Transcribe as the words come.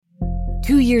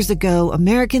2 years ago,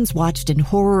 Americans watched in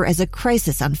horror as a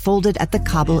crisis unfolded at the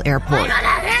Kabul airport.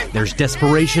 There's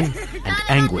desperation and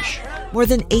anguish. More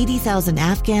than 80,000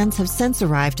 Afghans have since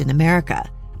arrived in America,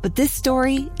 but this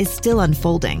story is still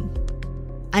unfolding.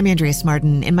 I'm Andrea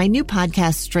Martin. In my new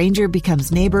podcast, Stranger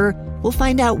Becomes Neighbor, we'll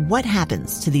find out what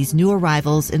happens to these new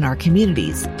arrivals in our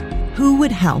communities. Who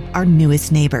would help our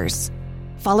newest neighbors?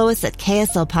 Follow us at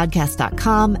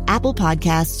kslpodcast.com, Apple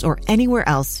Podcasts, or anywhere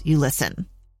else you listen.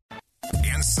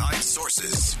 Inside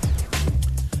Sources.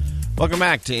 Welcome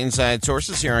back to Inside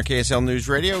Sources here on KSL News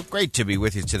Radio. Great to be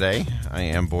with you today. I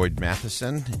am Boyd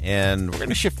Matheson, and we're going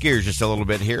to shift gears just a little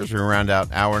bit here as we round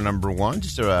out hour number one.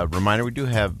 Just a reminder, we do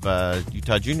have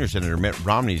Utah Junior Senator Mitt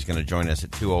Romney is going to join us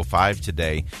at 2:05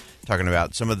 today, talking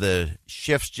about some of the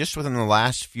shifts just within the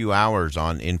last few hours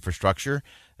on infrastructure,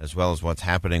 as well as what's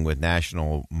happening with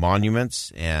national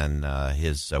monuments and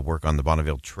his work on the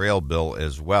Bonneville Trail bill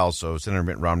as well. So Senator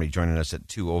Mitt Romney joining us at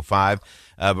 2:05.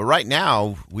 But right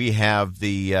now we have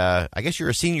the, I guess you're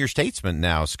a senior statesman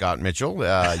now, Scott Mitchell.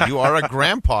 You are a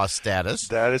grandpa status.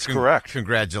 That is correct.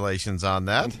 Congratulations on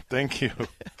that. Thank you.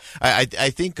 I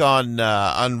think on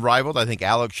Unrivaled, I think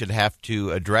Alex should have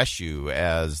to address you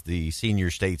as the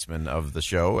senior statesman of the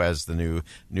show, as the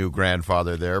new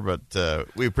grandfather there. But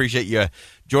we appreciate you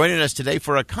joining us today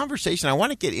for a conversation. I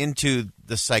want to get into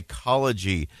the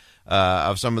psychology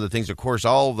of some of the things. Of course,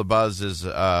 all the buzz is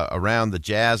around the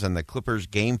Jazz and the Clippers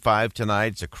Game 5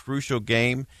 tonight. It's a crucial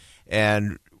game,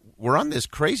 and we're on this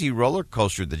crazy roller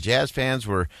coaster. The Jazz fans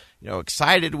were,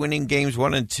 excited winning games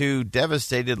 1 and 2,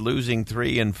 devastated losing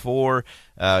 3 and 4.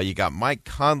 You got Mike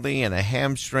Conley and a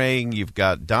hamstring. You've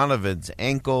got Donovan's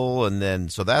ankle, and then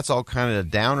so that's all kind of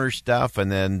downer stuff.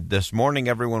 And then this morning,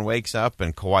 everyone wakes up,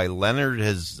 and Kawhi Leonard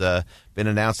has been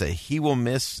announced that he will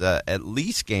miss at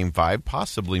least Game 5,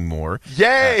 possibly more.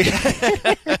 Yay!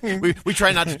 We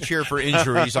try not to cheer for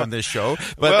injuries on this show,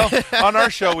 but well, on our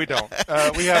show we don't.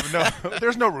 We have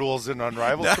there's no rules in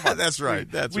Unrivaled. Come on. That's right.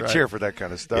 We cheer for that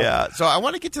kind of stuff. Yeah. So I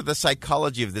want to get to the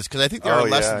psychology of this, because I think there are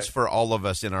lessons for all of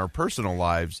us in our personal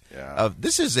lives. Yeah.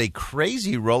 This is a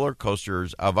crazy roller coaster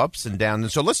of ups and downs.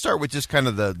 And so let's start with just kind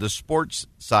of the sports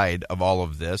side of all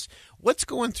of this. What's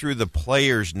going through the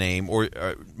player's name or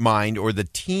mind, or the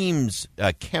team's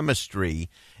chemistry,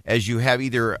 as you have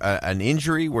either an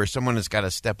injury where someone has got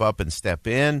to step up and step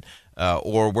in,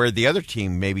 or where the other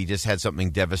team maybe just had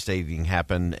something devastating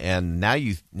happen, and now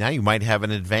you might have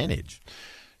an advantage?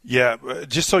 Yeah,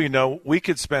 just so you know, we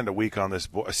could spend a week on this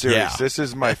series. Yeah. This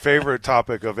is my favorite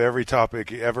topic of every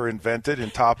topic ever invented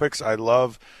in topics. I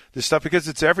love this stuff because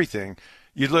it's everything.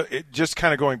 You look, just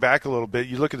kind of going back a little bit,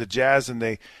 you look at the Jazz and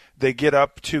they get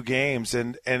up 2 games,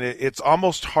 and it's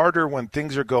almost harder when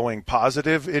things are going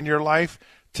positive in your life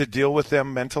to deal with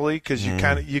them mentally, because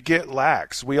you get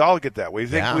lax. We all get that way. We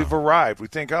think we've arrived. We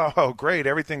think, oh, great,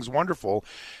 everything's wonderful.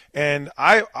 And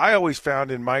I always found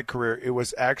in my career it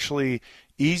was actually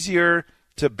easier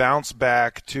to bounce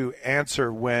back, to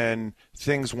answer when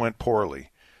things went poorly.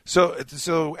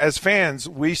 So as fans,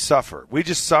 we suffer. We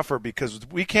just suffer because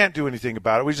we can't do anything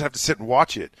about it. We just have to sit and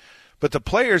watch it. But the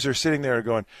players are sitting there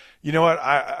going, you know what,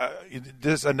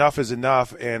 this enough is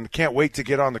enough, and can't wait to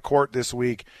get on the court this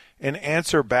week and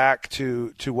answer back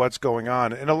to what's going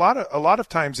on. And a lot of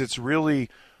times it's really,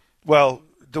 well,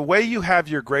 the way you have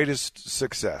your greatest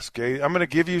success. Okay, I'm going to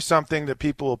give you something that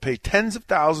people will pay tens of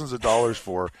thousands of dollars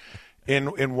for,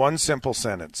 in one simple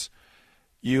sentence.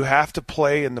 You have to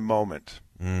play in the moment.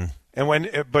 And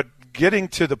but getting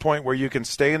to the point where you can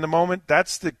stay in the moment,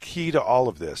 that's the key to all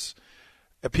of this.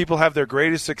 People have their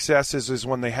greatest successes is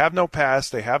when they have no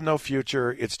past, they have no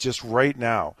future. It's just right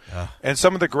now. And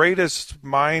some of the greatest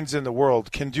minds in the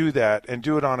world can do that, and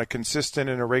do it on a consistent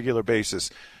and a regular basis.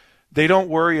 They don't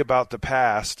worry about the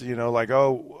past, like,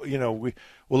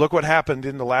 look what happened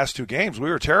in the last 2 games. We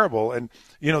were terrible, and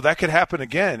that could happen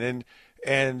again.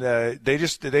 And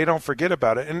they don't forget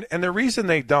about it. And the reason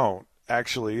they don't,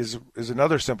 actually, is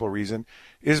another simple reason,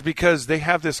 is because they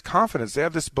have this confidence, they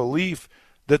have this belief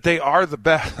that they are the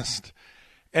best.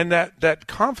 And that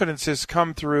confidence has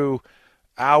come through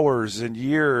hours and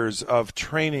years of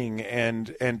training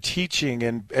and teaching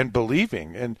and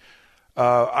believing. And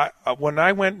when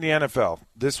I went in the NFL,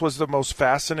 this was the most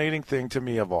fascinating thing to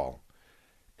me of all.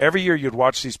 Every year you'd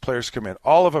watch these players come in,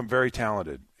 all of them very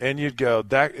talented, and you'd go,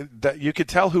 that you could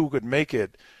tell who could make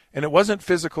it, and it wasn't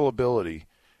physical ability.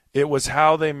 It was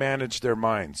how they managed their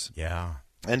minds. Yeah.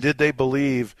 And did they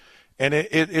believe? And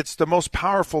it's the most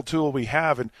powerful tool we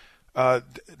have. And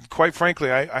quite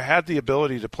frankly, I had the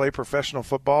ability to play professional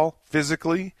football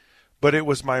physically, but it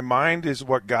was my mind is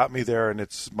what got me there, and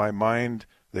it's my mind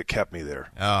that kept me there.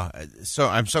 So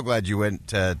I'm so glad you went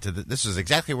to this is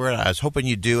exactly where I was hoping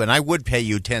you'd do, and I would pay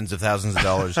you tens of thousands of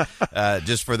dollars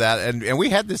just for that. And we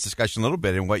had this discussion a little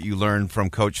bit in what you learned from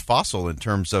Coach Fossil in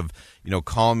terms of,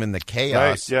 calm in the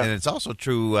chaos. Right, yeah. And it's also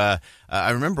true. I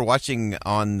remember watching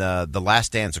on The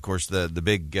Last Dance, of course, the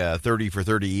big 30 for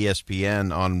 30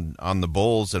 ESPN on the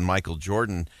Bulls and Michael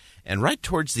Jordan. And right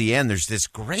towards the end, there's this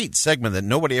great segment that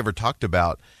nobody ever talked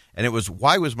about. And it was,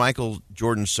 why was Michael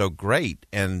Jordan so great?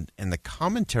 And the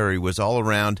commentary was all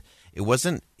around, it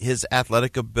wasn't his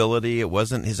athletic ability, it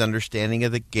wasn't his understanding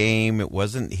of the game, it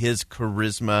wasn't his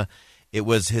charisma, it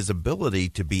was his ability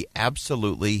to be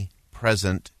absolutely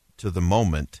present to the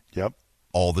moment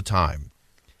all the time.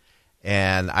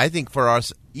 And I think for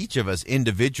us, each of us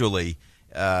individually,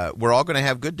 we're all going to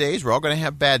have good days. We're all going to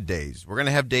have bad days. We're going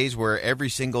to have days where every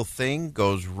single thing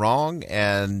goes wrong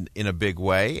and in a big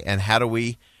way. And how do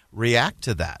we react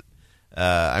to that?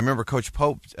 I remember Coach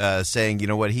Pope saying,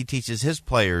 what he teaches his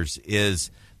players is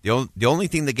the only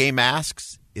thing the game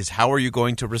asks is how are you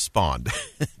going to respond?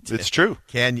 It's true.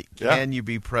 Can you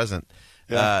be present?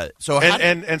 Yeah.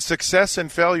 And success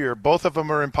and failure, both of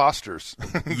them are imposters.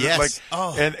 Yes.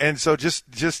 And so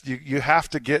just you have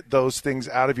to get those things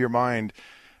out of your mind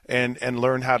and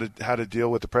learn how to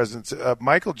deal with the presence.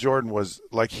 Michael Jordan was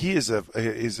like, he is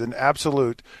an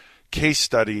absolute case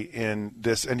study in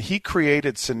this, and he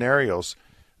created scenarios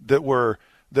that were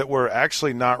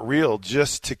actually not real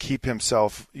just to keep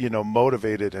himself,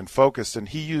 motivated and focused. And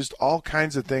he used all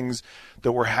kinds of things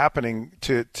that were happening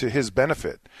to his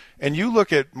benefit. And you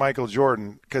look at Michael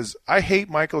Jordan, because I hate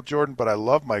Michael Jordan, but I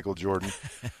love Michael Jordan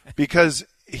because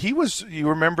you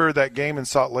remember that game in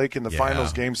Salt Lake in the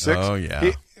finals, Game 6? Oh,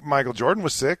 yeah. Michael Jordan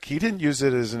was sick. He didn't use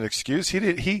it as an excuse.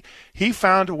 He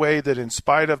found a way that, in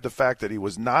spite of the fact that he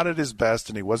was not at his best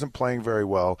and he wasn't playing very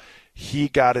well, he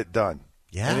got it done.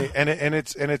 Yeah, and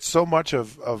it's so much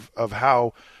of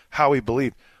how he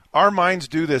believed. Our minds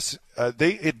do this.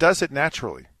 It does it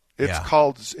naturally. It's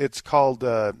called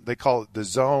they call it the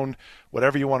zone,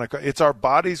 whatever you want to call it. It's our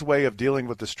body's way of dealing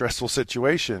with the stressful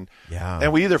situation. Yeah,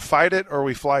 and we either fight it or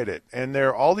we flight it. And there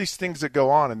are all these things that go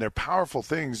on, and they're powerful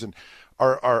things. And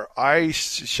our eye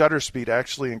shutter speed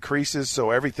actually increases,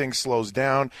 so everything slows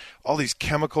down. All these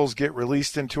chemicals get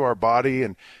released into our body,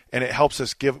 and it helps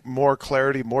us give more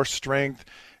clarity, more strength.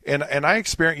 And I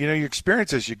experience, you experience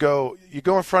this. You go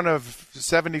in front of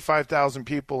 75,000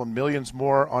 people and millions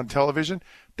more on television.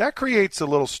 That creates a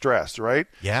little stress, right?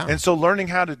 Yeah. And so learning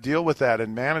how to deal with that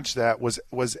and manage that was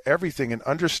everything, and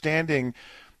understanding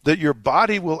that your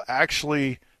body will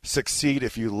actually succeed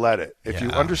if you let it. If you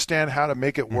understand how to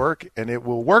make it work, and it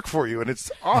will work for you, and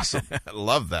it's awesome. I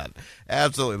love that.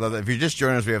 Absolutely love that. If you're just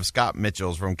joining us, we have Scott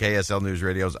Mitchell from KSL News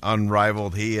Radio's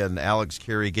Unrivaled. He and Alex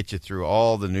Curie get you through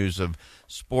all the news of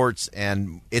sports,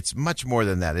 and it's much more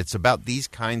than that. It's about these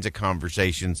kinds of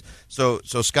conversations. So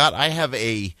Scott, I have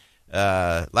a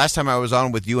last time I was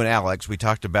on with you and Alex, we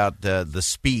talked about the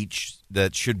speech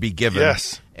that should be given.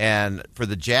 Yes. And for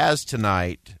the Jazz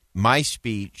tonight, my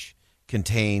speech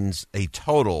contains a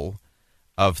total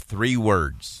of 3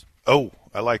 words. Oh,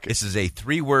 I like it. This is a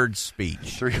 3-word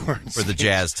speech. 3 words for the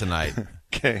Jazz tonight.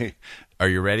 Okay. Are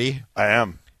you ready? I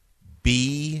am.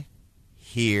 Be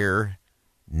here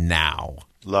now.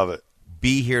 Love it.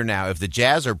 Be here now. If the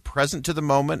Jazz are present to the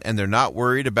moment and they're not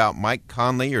worried about Mike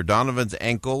Conley or Donovan's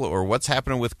ankle or what's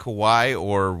happening with Kawhi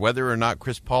or whether or not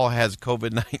Chris Paul has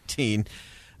COVID-19,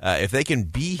 if they can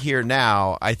be here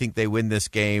now, I think they win this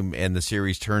game and the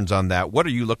series turns on that. What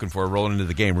are you looking for rolling into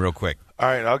the game real quick? All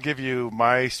right, I'll give you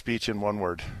my speech in 1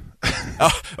 word.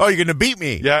 Oh, you're going to beat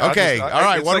me. Yeah. Okay. All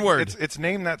right, one word. It's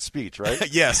name that speech,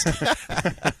 right? Yes.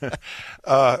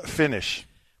 Finish.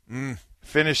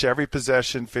 Finish every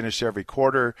possession, finish every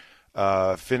quarter,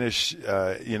 finish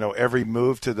every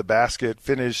move to the basket,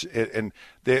 finish it. And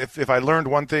if I learned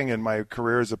one thing in my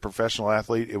career as a professional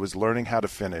athlete, it was learning how to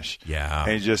finish. Yeah.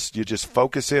 And you just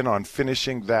focus in on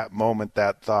finishing that moment,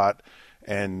 that thought,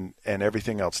 and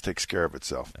everything else takes care of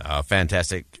itself.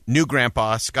 Fantastic. New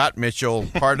grandpa, Scott Mitchell,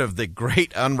 part of the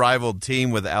great Unrivaled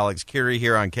team with Alex Curie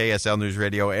here on KSL News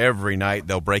Radio every night.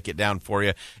 They'll break it down for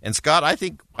you. And Scott, I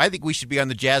think we should be on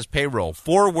the Jazz payroll.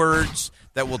 4 words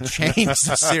that will change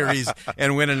the series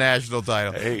and win a national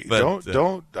title. Hey,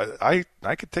 don't.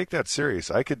 I could take that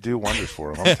serious. I could do wonders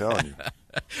for him. I'm telling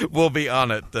you. We'll be on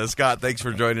it. Scott, thanks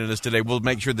for joining us today. We'll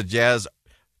make sure the Jazz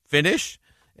finish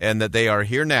and that they are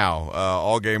here now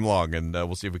all game long, and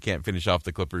we'll see if we can't finish off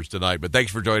the Clippers tonight. But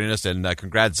thanks for joining us, and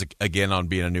congrats again on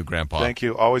being a new grandpa. Thank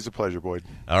you. Always a pleasure, Boyd.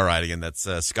 All right, again, that's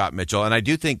Scott Mitchell, and I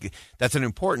do think that's an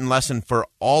important lesson for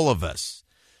all of us.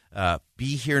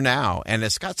 Be here now, and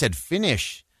as Scott said,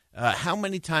 finish How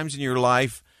many times in your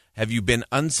life have you been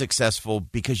unsuccessful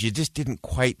because you just didn't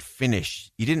quite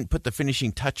finish? You didn't put the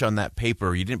finishing touch on that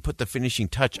paper. You didn't put the finishing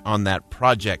touch on that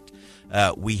project.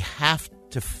 We have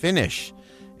to finish.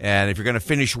 And if you're going to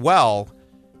finish well,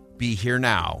 be here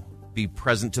now. Be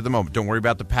present to the moment. Don't worry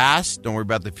about the past. Don't worry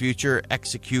about the future.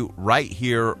 Execute right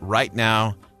here, right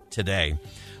now, today.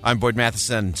 I'm Boyd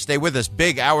Matheson. Stay with us.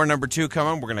 Big hour number 2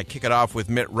 coming. We're going to kick it off with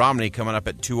Mitt Romney coming up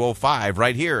at 2:05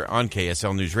 right here on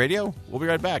KSL News Radio. We'll be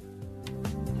right back.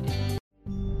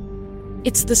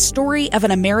 It's the story of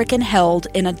an American held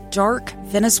in a dark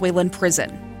Venezuelan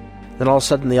prison. Then all of a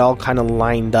sudden they all kind of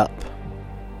lined up.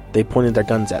 They pointed their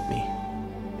guns at me.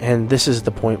 And this is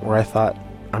the point where I thought,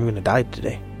 I'm going to die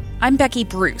today. I'm Becky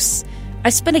Bruce. I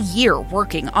spent a year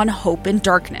working on Hope in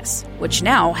Darkness, which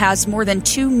now has more than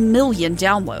 2 million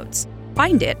downloads.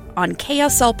 Find it on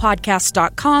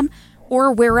kslpodcast.com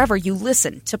or wherever you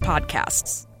listen to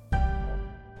podcasts.